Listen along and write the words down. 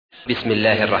بسم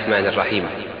الله الرحمن الرحيم.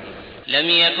 لم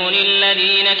يكن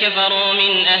الذين كفروا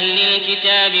من أهل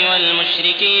الكتاب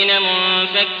والمشركين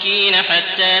منفكين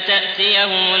حتى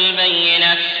تأتيهم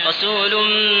البينة، رسول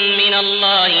من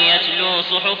الله يتلو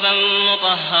صحفا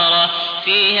مطهرة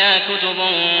فيها كتب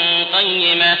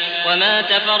قيمة، وما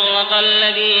تفرق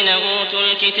الذين أوتوا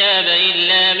الكتاب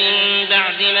إلا من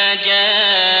بعد ما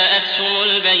جاءتهم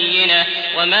البينة،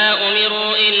 وما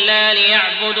أمروا إلا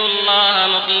ليعبدوا الله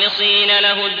مخلصين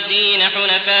له الدين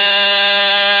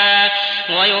حنفاء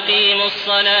ويقيموا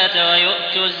الصلاة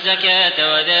ويؤتوا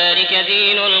الزكاة وذلك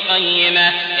دين القيمة.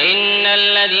 إن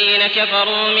الذين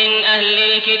كفروا من أهل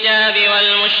الكتاب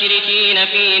والمشركين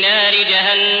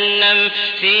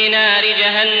في نار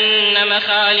جهنم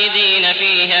خالدين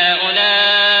فيها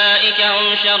أولئك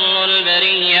هم شر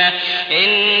البرية.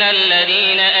 إن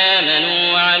الذين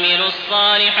آمنوا وعملوا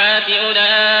الصالحات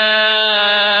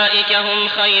أولئك هم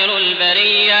خير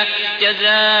البرية،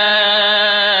 جزاؤهم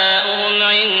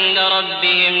عند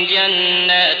ربهم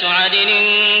جنات عدن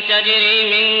تجري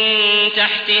من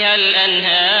تحتها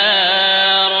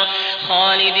الأنهار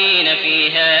خالدين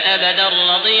فيها أبدا،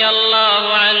 رضي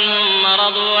الله عنهم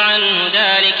ورضوا عنه،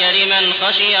 ذلك لمن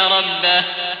خشي ربه.